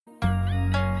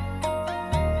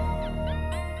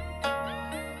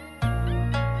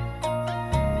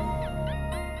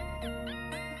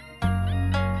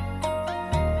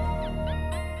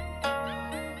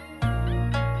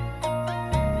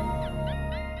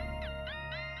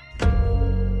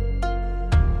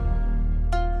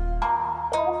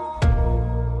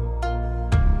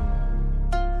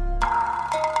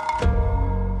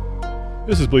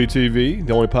This is Bleed TV,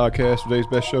 the only podcast for today's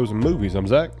best shows and movies. I'm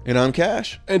Zach. And I'm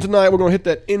Cash. And tonight we're going to hit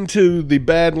that Into the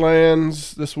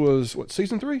Badlands. This was,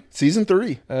 season 3? Season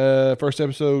 3. First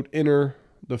episode, Enter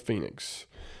the Phoenix.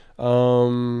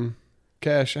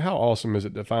 Cash, how awesome is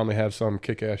it to finally have some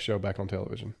kick-ass show back on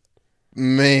television?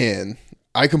 Man,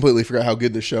 I completely forgot how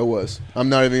good the show was. I'm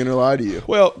not even going to lie to you.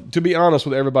 Well, to be honest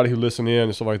with everybody who listened in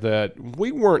and stuff like that,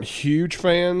 we weren't huge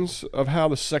fans of how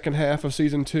the second half of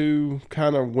season 2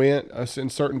 kind of went us in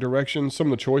certain directions. Some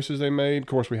of the choices they made, of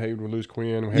course, we hated to lose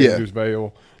Quinn, we hated to lose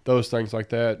Vale, those things like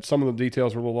that. Some of the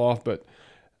details were a little off, but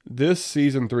this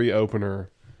season 3 opener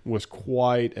was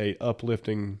quite a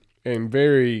uplifting and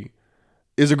very...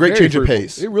 It was a great change of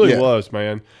pace. It really was,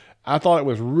 man. I thought it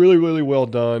was really, really well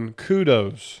done.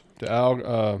 Kudos to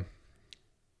Al.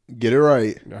 Get it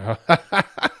right.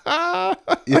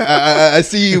 Yeah, I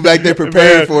see you back there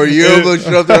preparing for it. You almost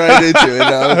jumped right into it.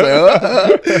 I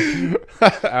was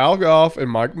like, Al Goff and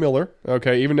Mike Miller.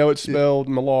 Okay, even though it's spelled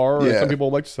Millar, as some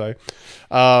people like to say.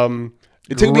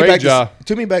 It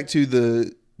took me back to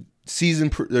the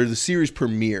season or the series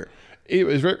premiere. It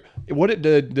was what it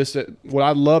did. What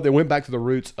I loved. It went back to the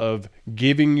roots of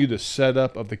giving you the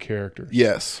setup of the characters.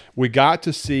 Yes, we got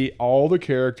to see all the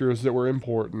characters that were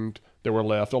important that were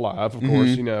left alive. Of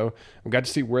course, we got to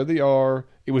see where they are.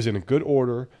 It was in a good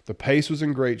order. The pace was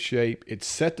in great shape. It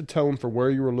set the tone for where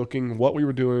you were looking, what we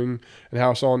were doing, and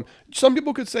how it's on. Some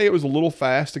people could say it was a little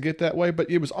fast to get that way, but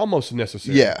it was almost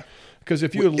necessary. Yeah, because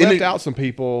if you had left out some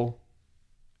people,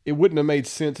 it wouldn't have made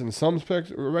sense in some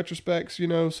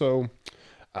retrospects, so...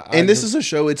 This is a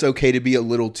show it's okay to be a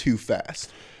little too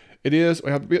fast. It is.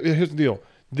 Here's the deal.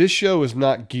 This show is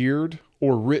not geared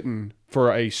or written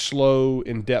for a slow,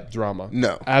 in-depth drama.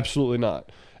 No. Absolutely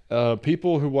not.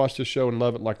 People who watch this show and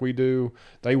love it like we do,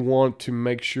 they want to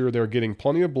make sure they're getting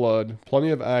plenty of blood,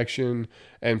 plenty of action,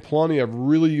 and plenty of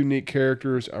really unique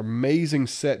characters, amazing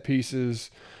set pieces,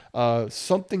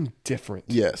 something different.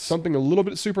 Yes. Something a little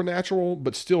bit supernatural,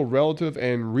 but still relative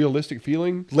and realistic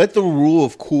feeling. Let the rule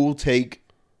of cool take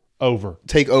over.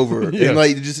 Yes.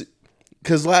 And just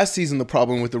because last season the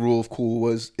problem with the rule of cool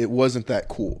was it wasn't that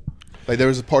cool. Like there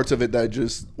was parts of it that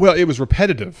just it was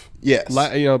repetitive. Yes.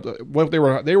 What they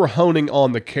were honing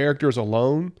on the characters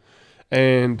alone,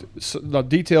 and the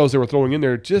details they were throwing in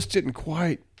there just didn't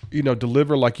quite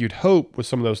deliver like you'd hope with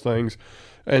some of those things,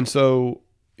 and so.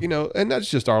 And that's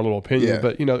just our little opinion. Yeah.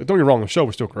 But, don't get me wrong, the show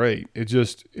was still great. It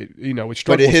just, it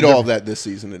struck. But it hit all of that this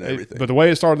season and everything. But the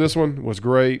way it started this one was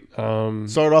great.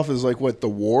 Started off as the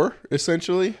war,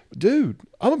 essentially? Dude,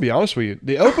 I'm going to be honest with you.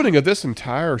 The opening of this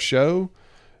entire show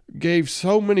gave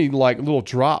so many, little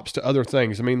drops to other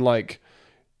things. I mean,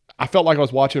 I felt like I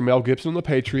was watching Mel Gibson on The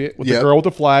Patriot with the girl with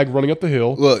the flag running up the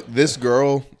hill. Look, this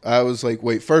girl, I was like,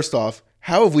 wait, first off,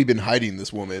 how have we been hiding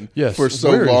this woman for so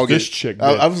long? This chick?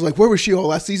 I was like, where was she all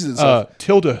last season?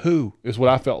 Tilda who is what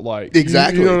I felt like.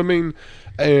 Exactly. You know what I mean?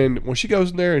 And when she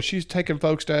goes in there and she's taking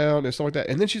folks down and stuff like that,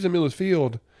 and then she's in the middle of the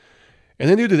field,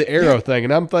 and then you do the arrow thing,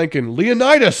 and I'm thinking,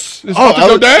 Leonidas is about to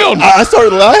go down. I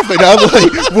started laughing. I was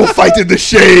like, we'll fight in the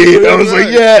shade. I was like,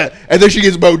 yeah. And then she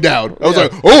gets mowed down. I was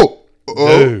like, oh.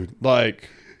 Dude,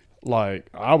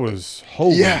 I was,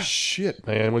 holy shit,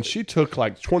 man. When she took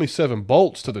 27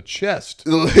 bolts to the chest.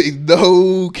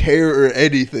 No care or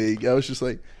anything. I was just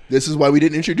like, this is why we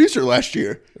didn't introduce her last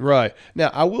year. Right.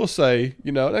 Now, I will say,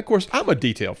 and of course, I'm a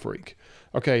detail freak.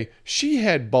 Okay. She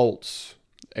had bolts,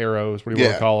 arrows, what do you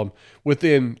want to call them,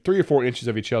 within 3 or 4 inches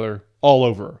of each other all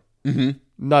over her. Mm-hmm.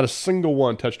 Not a single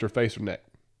one touched her face or neck.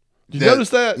 Did you notice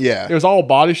that? Yeah. It was all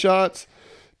body shots.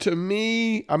 To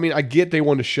me, I mean, I get they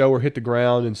wanted to show her hit the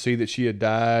ground and see that she had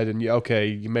died, and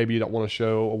maybe you don't want to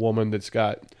show a woman that's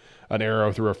got an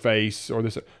arrow through her face or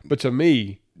this, but to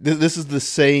me, this is the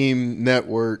same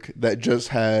network that just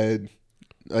had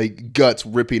guts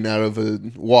ripping out of a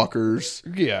walker's.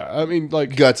 Yeah, I mean,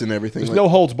 guts and everything. There's no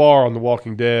holds bar on The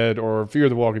Walking Dead or Fear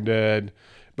the Walking Dead.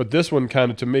 But this one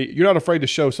kind of, to me, you're not afraid to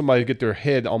show somebody get their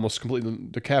head almost completely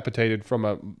decapitated from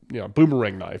a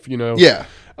boomerang knife, Yeah.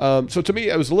 So to me,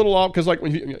 it was a little off because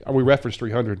when we referenced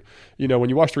 300, when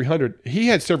you watch 300, he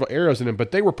had several arrows in him,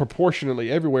 but they were proportionately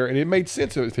everywhere, and it made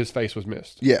sense if his face was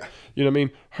missed. Yeah. You know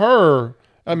what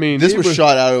I mean? This was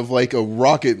shot out of a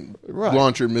rocket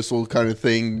launcher missile kind of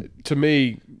thing. To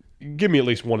me, give me at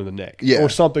least one in the neck. Yeah. Or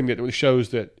something that shows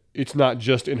that it's not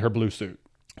just in her blue suit.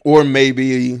 Or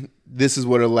maybe this is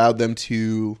what allowed them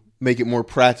to make it more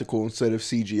practical instead of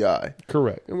CGI.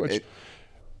 Correct.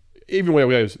 Even way it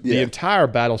was, the entire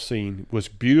battle scene was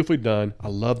beautifully done. I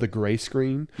love the gray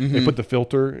screen. Mm-hmm. They put the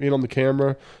filter in on the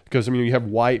camera because you have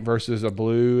white versus a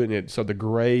blue, and so the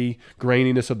gray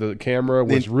graininess of the camera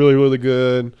was really, really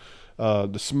good.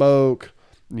 The smoke,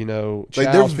 You know,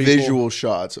 Like their Chow's people, visual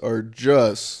shots are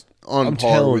just on I'm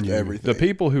par telling with you, everything. the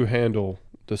people who handle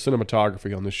the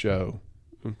cinematography on the show,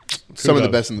 Some of the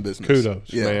kudos. best in the business. Kudos,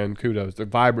 Yeah. man, kudos. The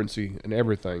vibrancy and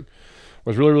everything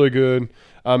was really, really good.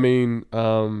 I mean,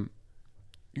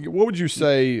 what would you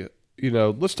say? You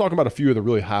know, let's talk about a few of the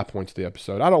really high points of the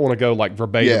episode. I don't want to go like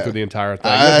verbatim Yeah. through the entire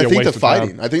thing. I That'd be a think the waste of time.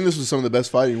 fighting. I think this was some of the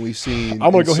best fighting we've seen.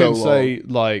 I'm going to go in ahead and so say,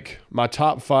 long. like, my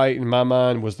top fight in my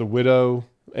mind was the Widow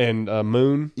and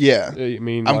Moon. Yeah. I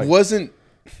mean, I like, wasn't.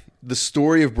 The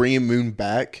story of bringing Moon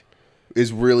back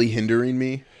is really hindering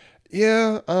me.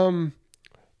 yeah,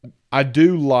 I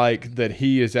do like that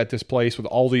he is at this place with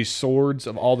all these swords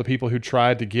of all the people who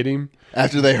tried to get him.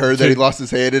 After they heard that he lost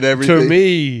his hand and everything. To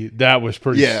me, that was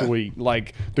pretty Yeah. sweet.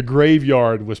 Like the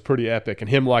graveyard was pretty epic, and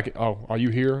him like, "Oh, are you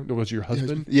here? Was it your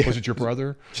husband? Yeah. Was it your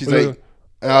brother?" She's Was it- like,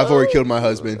 I've already killed my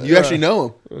husband. You actually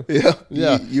know him. Yeah.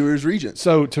 Yeah. You were his regent.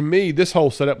 So to me, this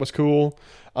whole setup was cool.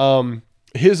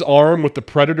 His arm with the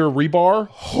Predator rebar,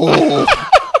 Oh,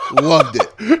 loved it.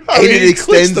 And I mean, it he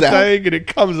clicks extends the out. thing and it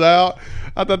comes out.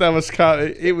 I thought that was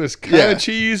it was kind Yeah. of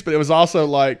cheese, but it was also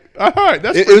like, all right,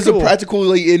 that's It pretty was cool. a practical,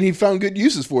 like, and he found good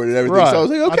uses for it and everything. Right. So I was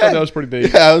like, okay. I thought that was pretty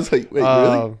neat. Yeah, I was like, wait,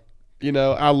 really? You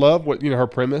know, I love what her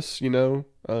premise. You know,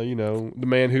 the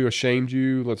man who ashamed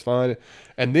you. Let's find it,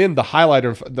 and then the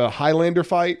Highlander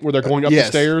fight where they're going up Yes.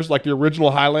 the stairs like the original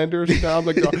Highlanders. You know, I'm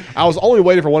like, I was only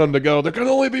waiting for one of them to go. There can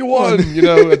only be one. You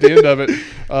know, at the end of it.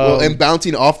 And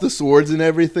bouncing off the swords and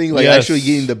everything, like Yes. actually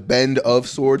getting the bend of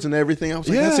swords and everything. I was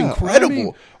like, that's Yeah, incredible. I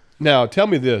mean, now, tell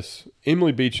me this.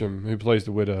 Emily Beecham, who plays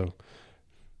the Widow,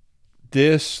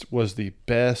 this was the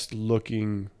best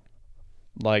looking,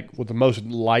 like, with the most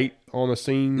light on the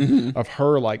scene of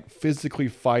her, like, physically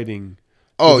fighting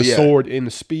Oh, with the yeah. sword and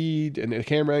the speed and the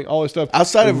camera angle, all that stuff.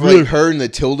 Outside It of really, like her and the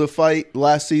Tilda fight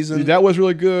last season. that was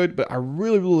really good, but I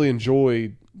really, really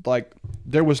enjoyed, like,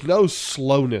 there was no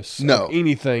slowness No. of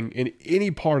anything in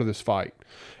any part of this fight.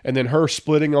 And then her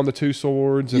splitting on the two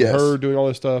swords and Yes. her doing all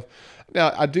this stuff.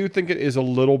 Now, I do think it is a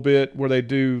little bit where they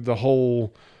do the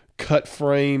whole cut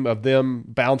frame of them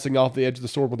bouncing off the edge of the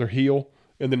sword with their heel.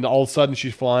 And then all of a sudden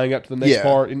she's flying up to the next Yeah.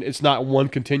 part. And it's not one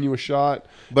continuous shot.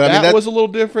 But, I mean, that that- was a little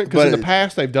different because in but- the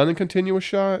past they've done a continuous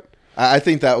shot. I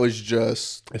think that was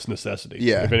just It's necessity.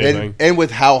 yeah, If anything. and with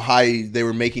how high they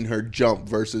were making her jump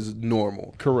versus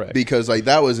normal. Correct. Because like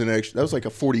that was like a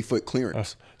 40-foot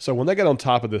clearance. So when they got on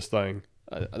top of this thing,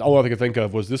 all I could think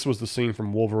of was this was the scene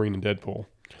from Wolverine and Deadpool.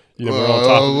 You know, they're on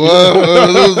top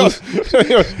of I was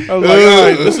like, all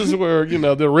right, this is where,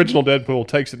 the original Deadpool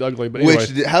takes it ugly. But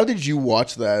anyway, How did you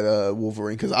watch that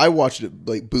Wolverine? Because I watched it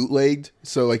like bootlegged,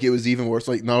 so like it was even worse.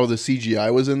 Like not all the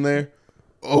CGI was in there.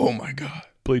 Oh my god!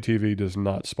 Play TV does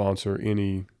not sponsor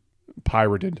any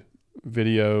pirated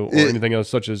video or anything else,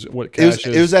 such as what Cash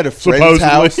It was at a friend's supposedly.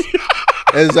 house.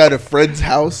 It was at a friend's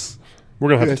house. We're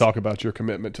gonna have to talk about your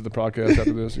commitment to the podcast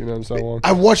after this, and so on.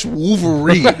 I watched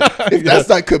Wolverine. If that's not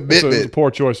So it's a commitment, poor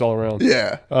choice all around.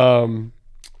 yeah.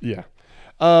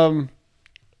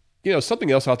 Yeah.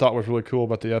 Something else I thought was really cool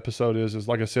about the episode is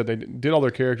like I said, they did all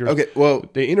their characters. Okay, well,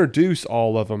 They introduce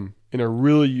all of them in a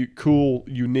really cool,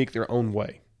 unique, their own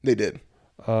way. they did.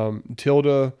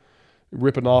 Tilda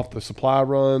ripping off the supply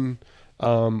run.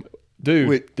 Dude,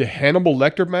 Wait. the Hannibal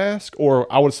Lecter mask,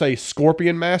 or I would say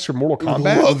Scorpion mask from Mortal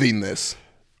Kombat. Loving this.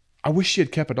 I wish she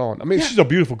had kept it on. I mean, she's a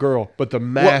beautiful girl, but the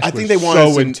mask I think was they wanted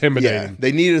us so to- intimidating. Yeah,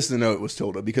 they needed us to know it was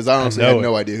Tilda because I honestly know had it.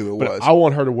 no idea who it But was. I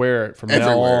want her to wear it from now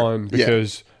Everywhere. on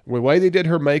because the way they did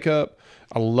her makeup,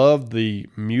 I love the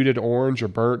muted orange or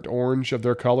burnt orange of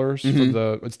their colors.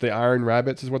 Mm-hmm. It's the Iron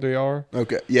Rabbits is what they are.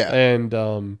 Okay, yeah.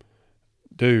 And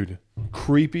dude,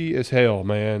 creepy as hell,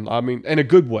 man. I mean, in a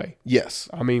good way. Yes.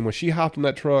 I mean, when she hopped in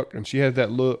that truck and she had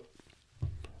that look,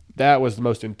 that was the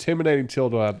most intimidating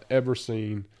Tilda I've ever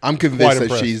seen. I'm Quite convinced that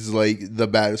impressed. she's like the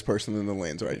baddest person in the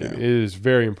lands right now. It is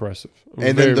very impressive. And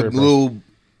Very, then the very impressive. little,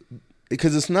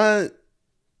 because it's not,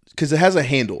 because it has a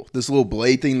handle, this little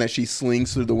blade thing that she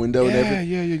slings through the window and everything.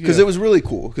 Yeah. Because it was really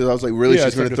cool. Because I was like, really, she's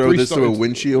it's going like to a throw this three-star- through a it's-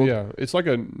 windshield? Yeah,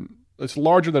 it's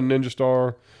larger than Ninja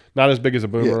Star, not as big as a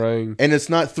Yeah. boomerang. And it's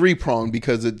not 3-pronged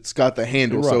because it's got the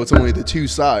handle, so Right. it's only the two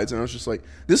sides. And I was just like,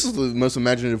 this is the most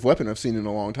imaginative weapon I've seen in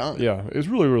a long time. Yeah, it's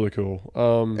really, really cool.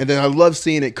 And then I love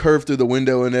seeing it curve through the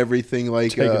window and everything.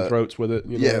 Like, Taking throats with it.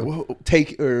 You know?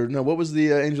 yeah, what was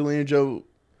the Angelina Jolie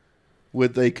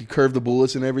with they could curve the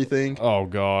bullets and everything? Oh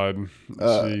God,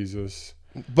 Jesus.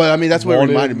 But I mean, that's what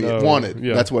Wanted? it reminded me of. No. Wanted.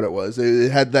 Yeah. That's what it was.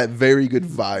 It had that very good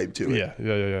vibe to it.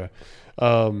 Yeah.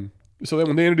 So then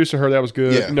when they introduced her, that was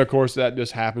good. Yeah. And of course, that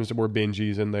just happens to where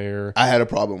Benji's in there. I had a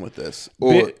problem with this.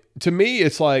 To me,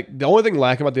 it's like the only thing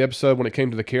lacking about the episode when it came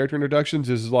to the character introductions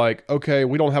is like, okay,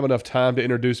 we don't have enough time to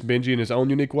introduce Benji in his own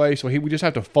unique way, so we just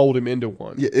have to fold him into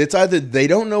one. Yeah, it's either they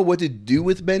don't know what to do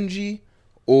with Benji,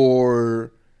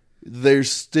 or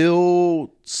there's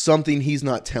still something he's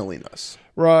not telling us.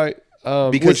 Right.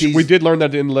 Because which we did learn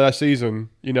that in the last season,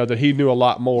 that he knew a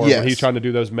lot more Yes. when he's trying to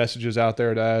do those messages out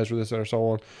there to Azra, this and so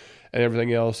on, and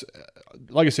everything else.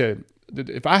 Like I said,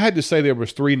 if I had to say there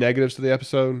was 3 negatives to the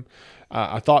episode,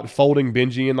 I thought folding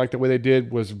Benji in like the way they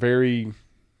did was very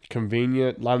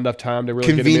convenient. Not enough time to really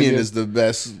Convenient get him in. is the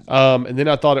best. And then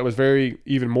I thought it was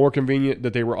even more convenient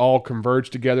that they were all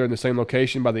converged together in the same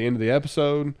location by the end of the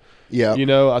episode. Yeah.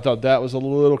 I thought that was a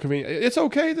little convenient. It's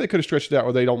okay. They could have stretched it out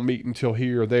where they don't meet until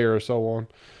here or there or so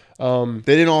on.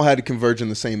 They didn't all have to converge in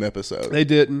the same episode. They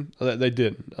didn't. They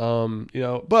didn't.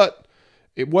 But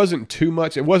it wasn't too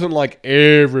much. It wasn't like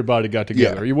everybody got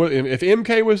together. Yeah. If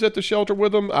MK was at the shelter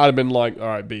with them, I'd have been like, all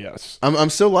right, BS. I'm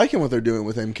still liking what they're doing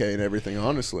with MK and everything,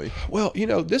 honestly. Well,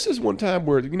 this is one time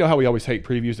where, how we always hate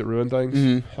previews that ruin things?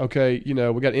 Mm-hmm. Okay,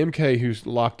 we got MK who's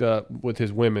locked up with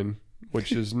his women,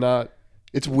 which is not...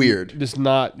 It's weird. It's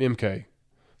not MK.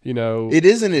 It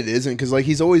is and it isn't, because like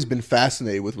he's always been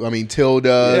fascinated with.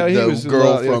 Tilda, the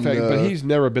girl from. But he's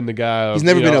never been the guy. He's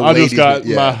never been a I ladies. just got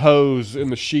yeah. my hose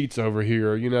in the sheets over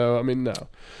here. No.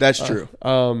 That's true.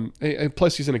 And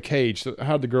plus he's in a cage. So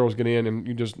how'd the girls get in? And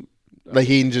you just like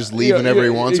he can just leave whenever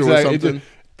he wants or something.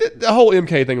 The whole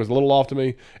MK thing was a little off to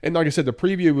me. And like I said, the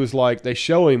preview was like they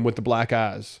show him with the black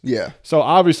eyes. Yeah. So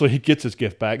obviously he gets his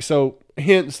gift back. So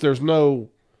hence there's no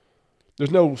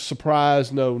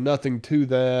surprise, nothing to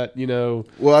that,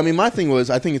 Well, my thing was,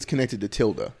 I think it's connected to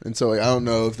Tilda. And so I don't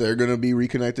know if they're going to be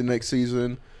reconnected next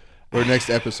season or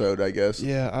next episode, I guess.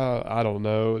 Yeah, I don't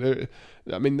know.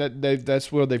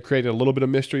 That's where they've created a little bit of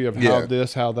mystery of how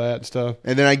this, how that and stuff.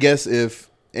 And then I guess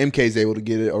if MK's able to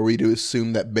get it, are we to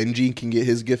assume that Benji can get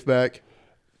his gift back?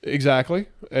 Exactly.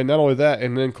 And not only that,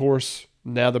 and then, of course...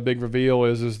 Now the big reveal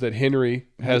is that Henry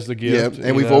has the gift. Yeah,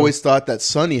 and we've always thought that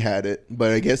Sonny had it,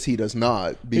 but I guess he does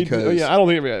not because I don't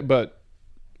think. But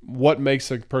what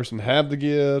makes a person have the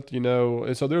gift? And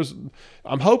so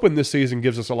I'm hoping this season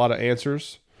gives us a lot of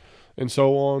answers, and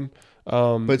so on.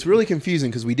 But it's really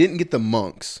confusing because we didn't get the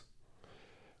monks.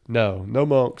 No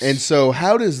monks. And so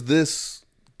how does this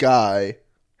guy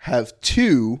have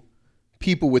 2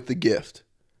 people with the gift,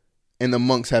 and the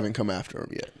monks haven't come after him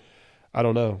yet? I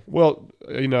don't know. Well,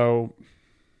 I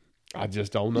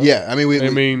just don't know. Yeah,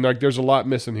 there's a lot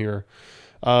missing here.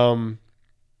 And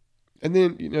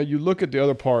then, you look at the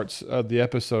other parts of the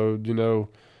episode,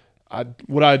 some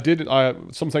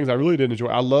things I really did enjoy.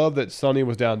 I love that Sonny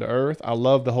was down to earth. I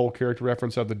love the whole character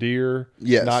reference of the deer,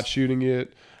 not shooting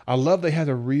it. I love they had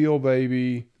a real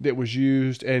baby that was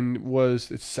used and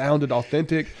it sounded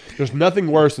authentic. There's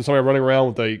nothing worse than somebody running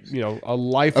around with a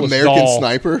lifeless American doll.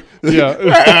 Sniper. Yeah,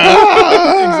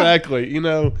 exactly.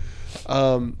 And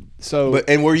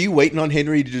were you waiting on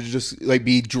Henry to just like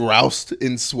be doused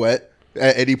in sweat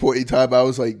at any point in time? I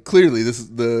was like, clearly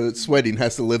the sweating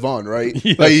has to live on, right?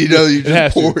 Yes, you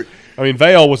just pour.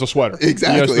 Vale was a sweater.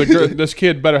 Exactly. This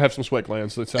kid better have some sweat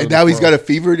glands. And now he's got a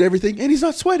fever and everything, and he's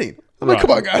not sweating. I'm like,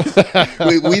 come on, guys.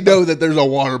 we know that there's a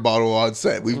water bottle on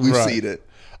set. We've seen it.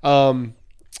 I know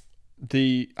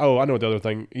the other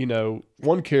thing.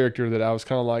 One character that I was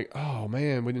kind of like, oh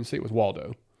man, we didn't see it was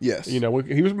Waldo. Yes. He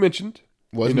was mentioned.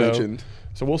 Mentioned.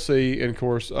 So we'll see. And of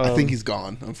course, I think he's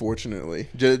gone. Unfortunately,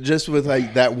 just with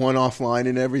like that one-off line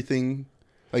and everything.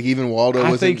 Like even Waldo.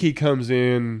 I think he comes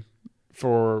in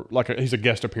for he's a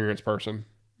guest appearance person.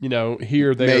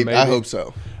 Here, there, maybe. I hope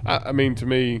so. To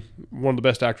me, one of the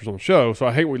best actors on the show, so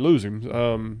I hate we lose him.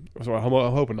 So I'm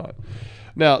hoping not.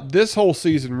 Now, this whole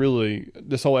season,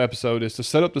 this whole episode is to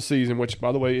set up the season, which,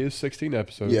 by the way, is 16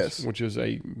 episodes. Yes. Which is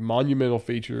a monumental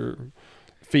feat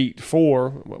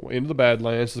for Into the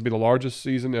Badlands. This will be the largest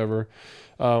season ever,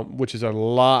 which is a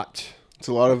lot. It's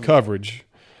a lot of coverage.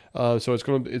 So it's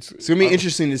gonna be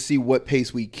interesting to see what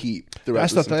pace we keep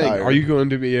throughout. That's the thing. Are you going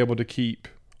to be able to keep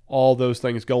all those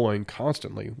things going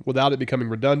constantly without it becoming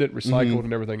redundant, recycled,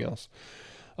 and everything else?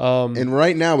 And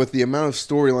right now, with the amount of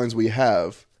storylines we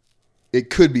have, it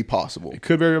could be possible. It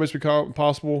could very much be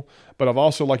possible. But I've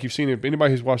also, like you've seen, if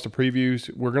anybody who's watched the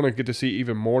previews, we're going to get to see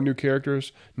even more new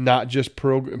characters, not just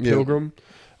Pilgrim.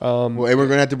 And we're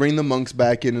going to have to bring the monks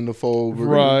back in the fold.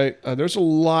 There's a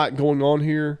lot going on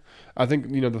here. I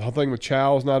think, the whole thing with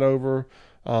Chow's not over.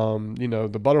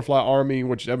 The Butterfly Army,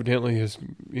 which evidently has,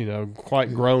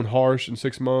 quite grown harsh in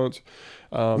 6 months.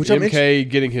 Which MK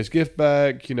getting his gift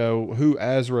back, who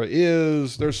Azra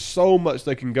is. There's so much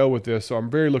they can go with this, so I'm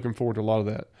very looking forward to a lot of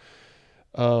that.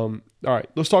 All right,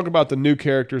 let's talk about the new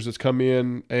characters that's come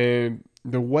in, and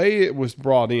the way it was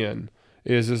brought in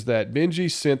is that Benji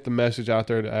sent the message out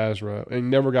there to Azra and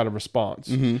never got a response.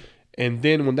 Mm-hmm. And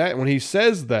then when he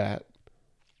says that,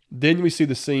 then we see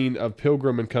the scene of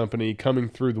Pilgrim and company coming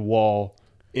through the wall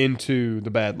into the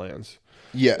Badlands.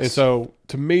 Yes. And so,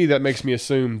 to me, that makes me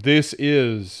assume this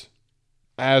is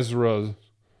Azra,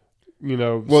 some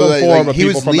form of he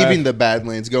people was from leaving the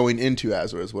Badlands going into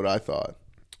Azra is what I thought.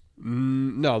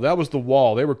 No, that was the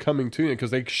wall. They were coming to it because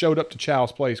they showed up to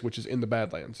Chow's place, which is in the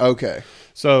Badlands. Okay.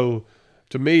 So,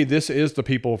 to me, this is the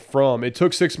people from. It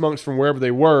took 6 months from wherever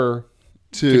they were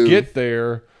to get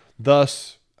there.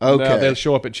 Thus, now they'll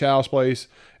show up at Chow's place,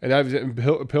 and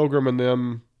Pilgrim and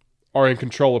them are in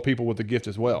control of people with the gift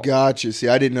as well. Gotcha. See,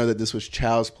 I didn't know that this was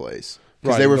Chow's place.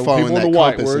 Because Right. they were The following people that in the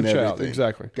white compass were and Chow. everything.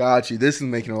 Exactly. Gotcha. This is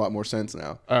making a lot more sense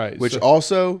now. All right. Which so-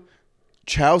 also,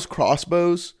 Chow's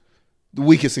crossbows, the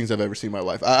weakest things I've ever seen in my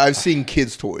life. I've seen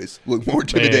kids' toys look more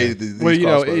intimidating than these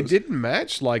crossbows. it didn't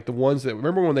match like the ones that.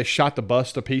 Remember when they shot the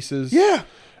bus to pieces? Yeah.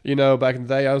 Back in the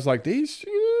day, I was like, these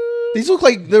look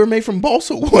like they were made from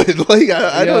balsa wood. Like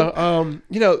I don't.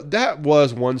 that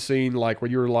was one scene like where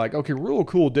you were like, okay, real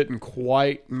cool. Didn't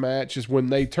quite match is when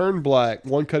they turned black.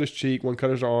 One cut his cheek, one cut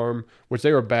his arm, which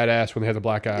they were badass when they had the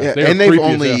black eyes. Yeah, They were and they've creepy as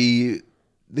hell. only.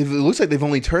 It looks like they've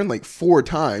only turned like 4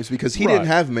 times because he Right. didn't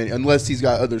have many unless he's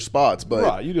got other spots. But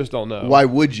right. You just don't know. why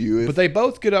would you? If But they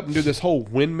both get up and do this whole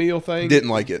windmill thing, didn't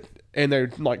like it. and they're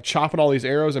like chopping all these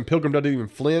arrows, and Pilgrim doesn't even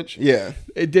flinch. Yeah.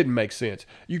 It didn't make sense.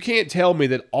 You can't tell me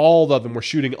that all of them were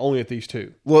shooting only at these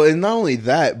two. Well, and not only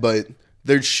that, but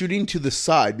they're shooting to the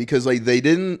side because like they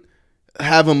didn't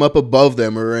have them up above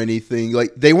them or anything.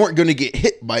 Like they weren't going to get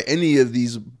hit by any of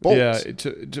these bolts. Yeah,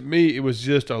 to me, it was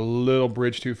just a little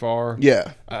bridge too far.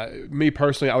 Yeah. Me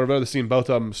personally, I would have rather seen both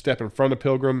of them step in front of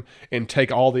Pilgrim and take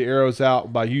all the arrows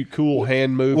out by cool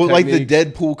hand move. Well, like the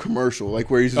techniques. Deadpool commercial, like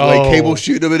where he's just like cable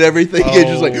shoot him and everything. It's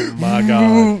just like, Oh my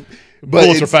God. But Bullets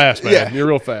are it's- fast, man. yeah. You're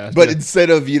real fast. But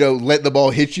instead of let the ball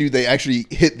hit you, they actually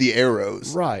hit the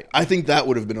arrows. Right. I think that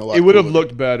would have been a lot. it would have cooler.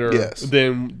 looked better Yes.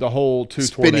 than the whole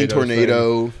Spinning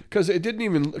tornado. Because it didn't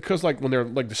even like when they're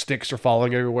like the sticks are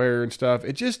falling everywhere and stuff.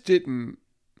 It just didn't.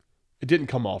 It didn't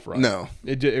come off right. No.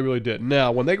 It really didn't.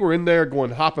 Now when they were in there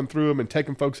hopping through them and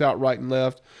taking folks out right and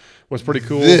left was pretty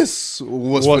cool. This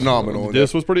was phenomenal.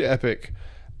 This was pretty epic.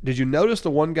 Did you notice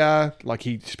the one guy like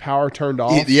his power turned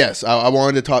off? Yes, I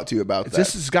wanted to talk to you about that.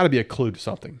 This has got to be a clue to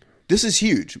something. This is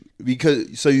huge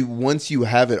because once you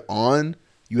have it on,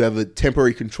 you have a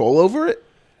temporary control over it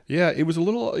Yeah, it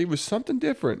was something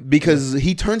different. because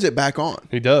he turns it back on.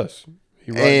 He does.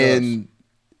 He really And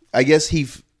I guess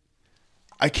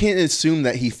I can't assume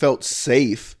that he felt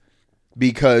safe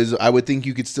because I would think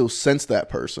you could still sense that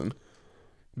person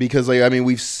because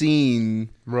we've seen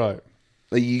does. Right.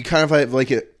 like you kind of have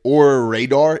like an aura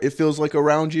radar, it feels like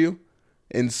around you.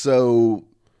 And so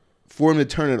for him to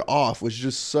turn it off was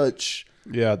just such.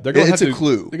 Yeah, they're gonna It's a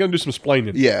clue. They're gonna do some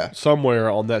explaining. Yeah. somewhere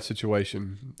on that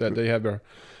situation that they have a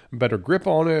better grip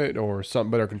on it or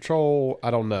something better control. I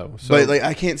don't know. So, But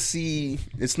I can't see.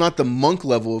 It's not the monk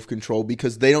level of control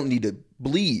because they don't need to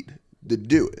bleed to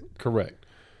do it. correct.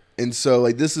 And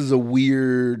so this is a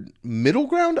weird middle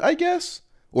ground, I guess.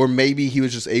 Or maybe he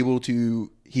was just able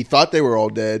to. He thought they were all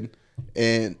dead,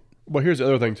 and Well, here's the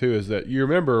other thing too: is that you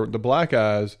remember the Black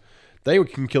Eyes? They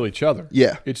can kill each other.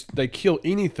 yeah, They kill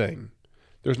anything.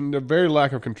 There's a very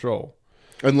lack of control.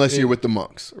 unless you're with the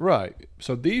monks. Right.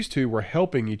 So these two were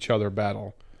helping each other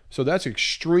battle. So that's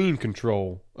extreme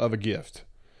control of a gift.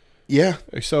 Yeah,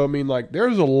 So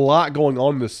there's a lot going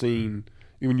on in the scene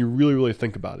when you really, really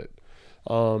think about it.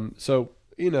 And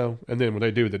then when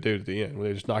they do at the end, when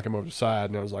they just knock him over the side,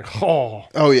 and I was like, oh,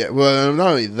 oh yeah. Well, not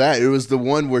only that, it was the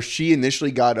one where she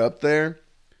initially got up there,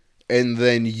 and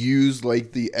then used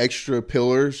the extra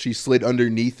pillar. She slid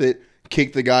underneath it,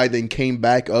 kicked the guy, then came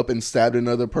back up and stabbed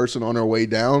another person on her way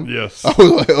down. yes, I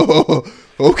was like, oh,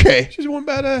 okay. she's one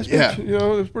badass. Yeah.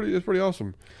 Bitch. It's pretty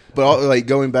awesome. But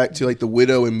going back to the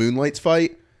Widow and Moonlight's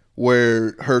fight,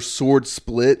 where her sword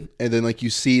split, and then you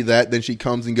see that, then she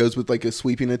comes and goes with a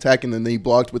sweeping attack, and then they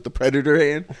blocked with the Predator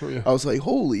hand. Yeah. I was like,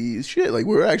 holy shit!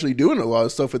 We're actually doing a lot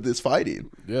of stuff with this fighting.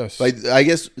 Yes. I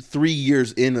guess 3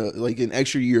 years in, an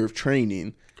extra year of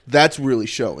training, that's really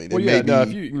showing. Well, And yeah.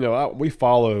 maybe, Now, if we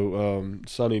follow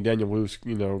Sonny Daniel Wu's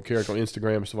character on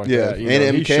Instagram and stuff like Yeah, that.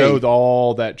 and He MK. showed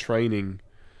all that training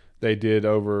they did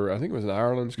over, I think it was in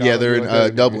Ireland. Yeah, Scotland, they're in like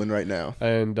that. Dublin right now.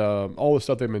 And all the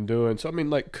stuff they've been doing. So, I mean,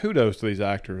 like, kudos to these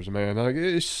actors, man. Like,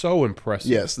 it's so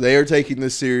impressive. Yes, they are taking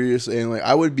this serious, and like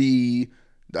I would be.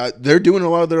 They're doing a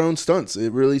lot of their own stunts.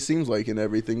 It really seems like in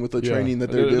everything with the training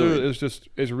that they're doing. It's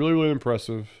really, really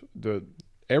impressive.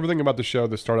 Everything about the show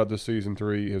that started out this season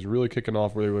 3 is really kicking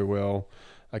off really, really well.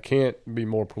 I can't be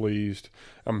more pleased.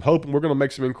 I'm hoping we're going to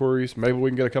make some inquiries. Maybe we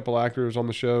can get a couple actors on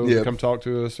the show to come talk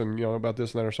to us and about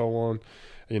this and that or so on.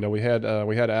 We had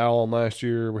Al on last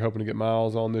year. We're hoping to get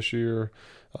Miles on this year.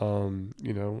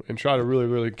 And try to really,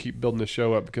 really keep building this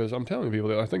show up, because I'm telling people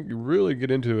that I think you really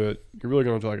get into it, you're really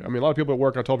going to like. I mean, a lot of people at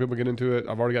work, I told people to get into it.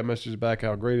 I've already got messages back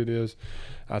how great it is.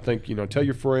 I think tell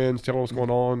your friends, tell them what's going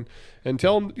on, and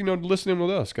tell them to listen in with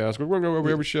us, guys. We're going to go over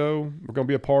every show. We're going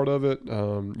to be a part of it.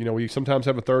 We sometimes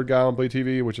have a third guy on Bleed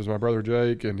TV, which is my brother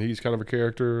Jake, and he's kind of a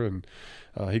character, and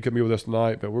he couldn't be with us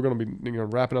tonight, but we're going to be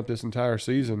wrapping up this entire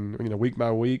season week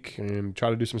by week, and try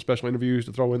to do some special interviews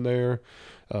to throw in there.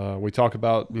 We talk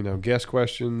about guest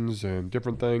questions and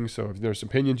different things. So if there's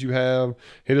opinions you have,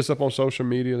 hit us up on social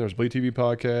media. There's Bleed TV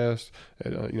Podcast.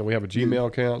 We have a Gmail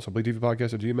account, so Bleed TV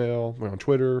Podcast at Gmail. We're on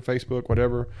Twitter, Facebook,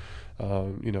 whatever.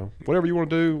 Whatever you want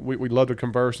to do, we'd love to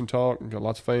converse and talk. We've got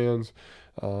lots of fans,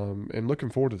 and looking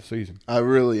forward to the season. I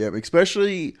really am,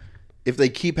 especially if they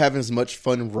keep having as much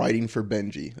fun writing for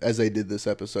Benji as they did this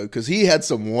episode, because he had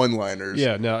some one-liners.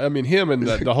 Yeah, no, I mean, him and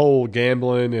the whole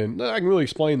gambling, and I can really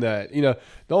explain that.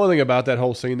 The only thing about that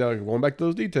whole scene, though, going back to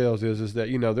those details, is that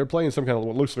they're playing some kind of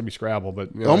what looks to be Scrabble, but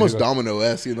almost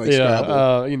domino-esque,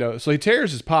 Scrabble. So he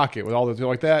tears his pocket with all the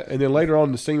like that, and then later on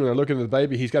in the scene when they're looking at the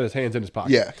baby, he's got his hands in his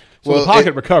pocket. Yeah, so the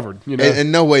pocket recovered.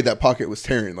 And no way that pocket was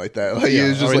tearing like that. It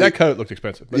was just that coat looked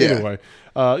expensive, but anyway,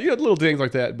 little things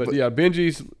like that. But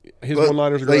Benji's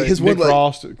one-liners are great. Nick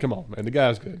Frost, come on, man, the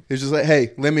guy's good. It's just like,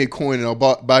 hey, lend me a coin and I'll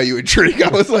buy you a drink. I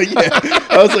was like,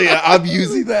 I'm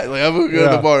using that. Like, I'm gonna go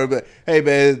to the bar, but hey,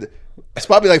 man. It's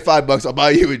probably like $5. I'll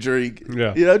buy you a drink.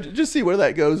 Yeah, just see where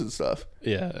that goes and stuff.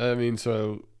 Yeah, I mean,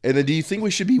 so. And then, do you think we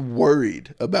should be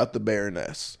worried about the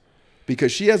Baroness,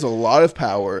 because she has a lot of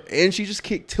power and she just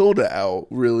kicked Tilda out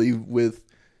really with.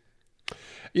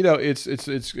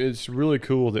 It's really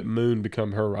cool that Moon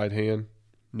become her right hand.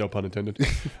 No pun intended. For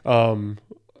the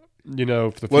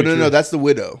future. No, that's the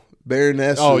widow.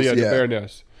 Baroness. The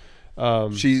Baroness.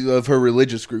 She's of her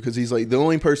religious group, because he's like the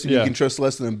only person you can trust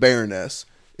less than a Baroness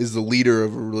is the leader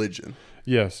of a religion.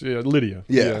 Yes, Lydia.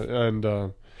 Yeah. And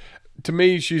to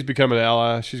me, she's become an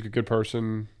ally. She's a good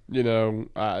person.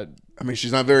 I mean,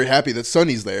 she's not very happy that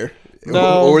Sonny's there,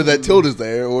 no, or that Tilda's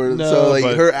there,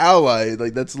 her ally.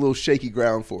 Like, that's a little shaky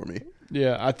ground for me.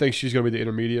 Yeah, I think she's going to be the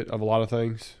intermediate of a lot of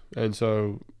things, and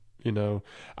so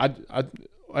I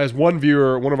as one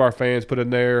viewer, one of our fans put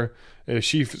in there,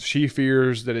 she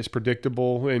fears that it's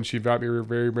predictable, and she might be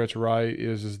very much right.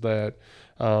 Is that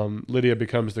Lydia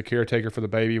becomes the caretaker for the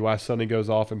baby while Sonny goes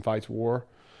off and fights war,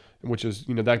 which is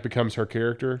that becomes her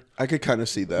character. I could kind of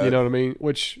see that. You know what I mean?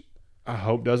 Which I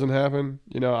hope doesn't happen.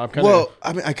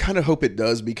 I kind of hope it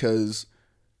does, because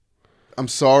I'm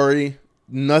sorry,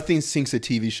 nothing sinks a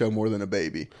TV show more than a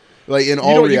baby. Like, in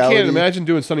all reality, you can't imagine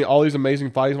doing Sonny all these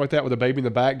amazing fights like that with a baby in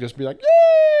the back, just be like, yay!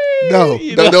 No,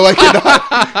 I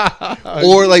cannot.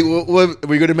 Or like, what,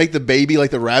 we're going to make the baby like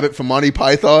the rabbit from Monty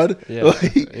Python,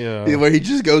 where he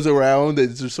just goes around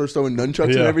and just starts throwing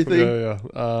nunchucks and everything.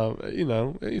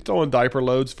 He's throwing diaper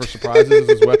loads for surprises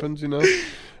as weapons. I know.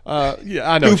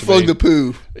 Who flung the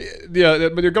poo? Yeah,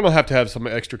 but you're going to have some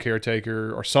extra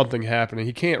caretaker or something happening.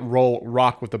 He can't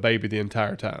rock with the baby the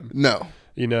entire time. No.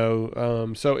 So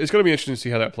it's going to be interesting to see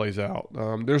how that plays out.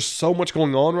 There's so much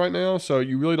going on right now, so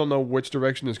you really don't know which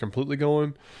direction is completely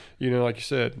going. Like you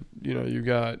said, you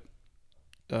got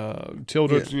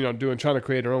Tilda, trying to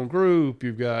create her own group.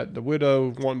 You've got the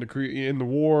widow wanting to end the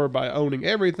war by owning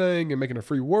everything and making a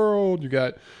free world. You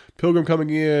got Pilgrim coming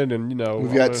in, and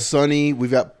we've got Sonny, we've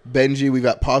got Benji, we've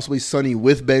got possibly Sonny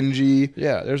with Benji.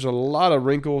 Yeah, there's a lot of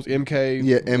wrinkles.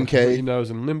 MK, is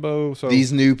in limbo. So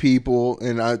these new people,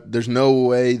 and there's no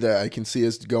way that I can see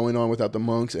us going on without the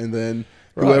monks, and then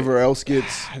whoever else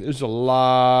gets. There's a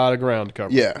lot of ground to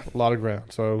cover. Yeah, a lot of ground.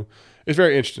 So it's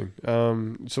very interesting.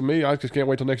 I just can't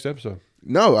wait till next episode.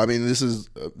 No, I mean, this is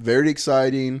very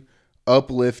exciting,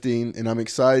 uplifting, and I'm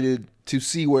excited to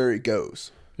see where it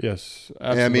goes. Yes,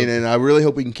 absolutely. And I really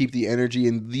hope we can keep the energy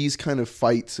in these kind of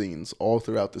fight scenes all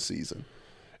throughout the season.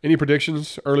 Any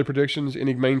predictions, early predictions?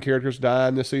 Any main characters die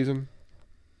in this season?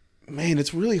 Man,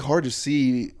 it's really hard to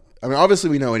see. I mean,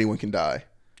 obviously we know anyone can die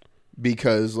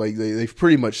because like they've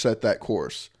pretty much set that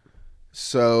course.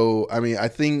 So, I mean, I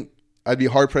think I'd be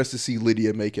hard-pressed to see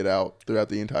Lydia make it out throughout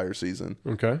the entire season.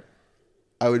 Okay.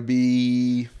 I would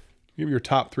be. Give me your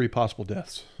top 3 possible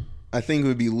deaths. I think it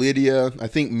would be Lydia. I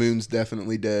think Moon's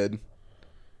definitely dead.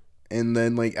 And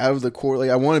then, like, out of the core, like,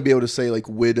 I want to be able to say, like,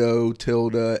 Widow,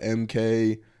 Tilda,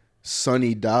 MK,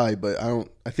 Sunny die, but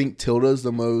I think Tilda's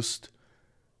the most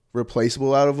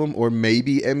replaceable out of them, or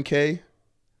maybe MK.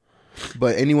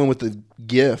 But anyone with the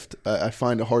gift, I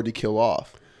find it hard to kill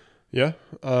off. Yeah.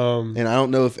 And I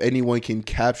don't know if anyone can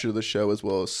capture the show as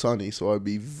well as Sunny, so I'd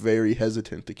be very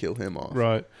hesitant to kill him off.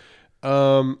 Right.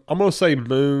 I'm going to say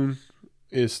Moon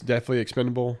is definitely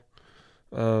expendable.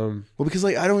 Well, because,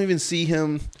 like, I don't even see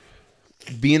him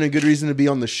being a good reason to be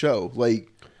on the show. Like,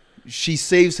 she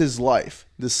saves his life.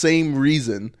 The same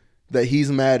reason that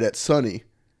he's mad at Sunny.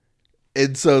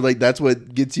 And so, like, that's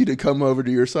what gets you to come over to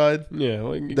your side. Yeah,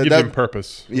 like, give him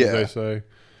purpose, as they say.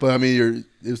 But I mean,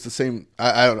 it was the same.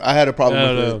 I had a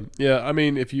problem with it. Yeah, I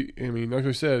mean, like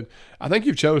I said, I think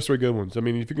you've chose 3 good ones. I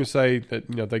mean, if you can say that,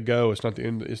 they go, it's not the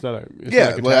end. It's not a. It's yeah,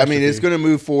 not a like, I mean, it's going to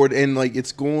move forward, and like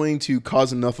it's going to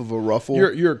cause enough of a ruffle.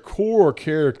 Your core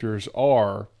characters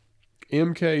are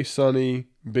MK, Sunny,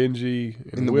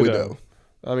 Benji, and the Widow.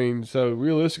 I mean, so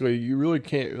realistically, you really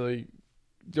can't really.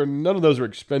 None of those are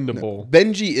expendable. No.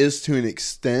 Benji is to an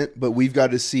extent, but we've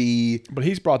got to see. But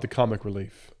he's brought the comic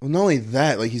relief. Well, not only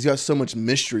that, like he's got so much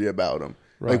mystery about him.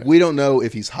 Right. Like we don't know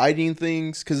if he's hiding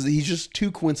things because he's just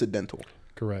too coincidental.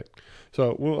 Correct.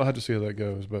 So we'll have to see how that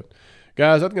goes. But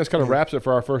guys, I think that's kind of wraps it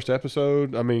for our first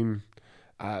episode. I mean,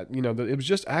 it was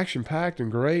just action packed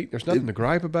and great. There's nothing to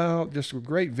gripe about. Just some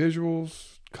great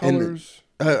visuals, colors.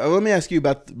 And, let me ask you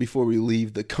about before we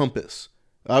leave the compass.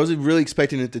 I was really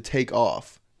expecting it to take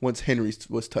off once Henry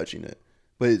was touching it,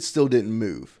 but it still didn't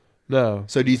move. No.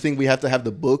 So do you think we have to have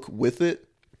the book with it?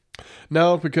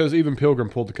 No, because even Pilgrim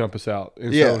pulled the compass out.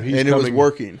 And yeah, so and it was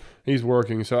working. He's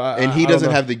working. So he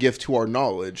doesn't have the gift to our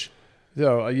knowledge.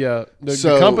 So, yeah,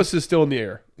 the compass is still in the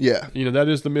air. Yeah. That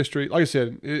is the mystery. Like I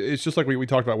said, it's just like we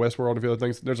talked about Westworld and a few other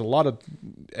things. There's a lot of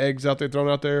eggs out there thrown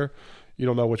out there. You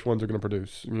don't know which ones are going to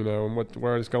produce, and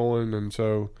where it's going. And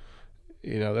so,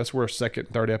 that's where second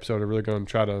and third episode are really going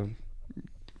to try to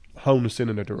hone us in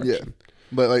a direction. Yeah.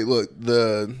 But, like, look,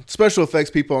 the special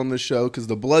effects people on this show, because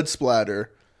the blood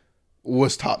splatter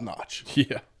was top notch.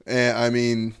 Yeah. And, I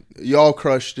mean, y'all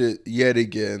crushed it yet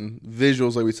again.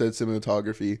 Visuals, like we said,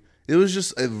 cinematography. It was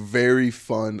just a very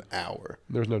fun hour.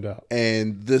 There's no doubt.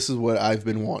 And this is what I've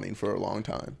been wanting for a long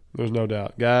time. There's no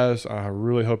doubt. Guys, I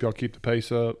really hope y'all keep the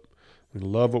pace up. We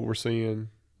love what we're seeing.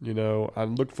 I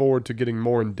look forward to getting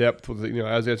more in depth with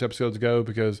as the episodes go,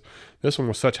 because this one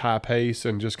was such high pace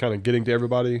and just kind of getting to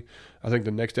everybody. I think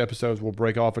the next episodes will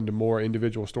break off into more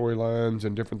individual storylines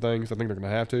and different things. I think they're going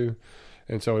to have to.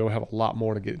 And so it'll have a lot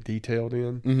more to get detailed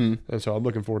in. Mm-hmm. And so I'm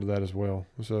looking forward to that as well.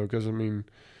 So, because,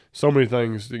 so many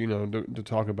things, to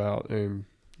talk about, and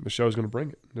the show's going to bring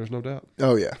it. There's no doubt.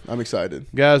 Oh, yeah. I'm excited.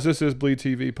 Guys, this is Bleed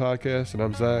TV Podcast, and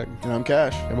I'm Zach. And I'm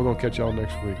Cash. And we're going to catch y'all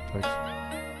next week. Thanks.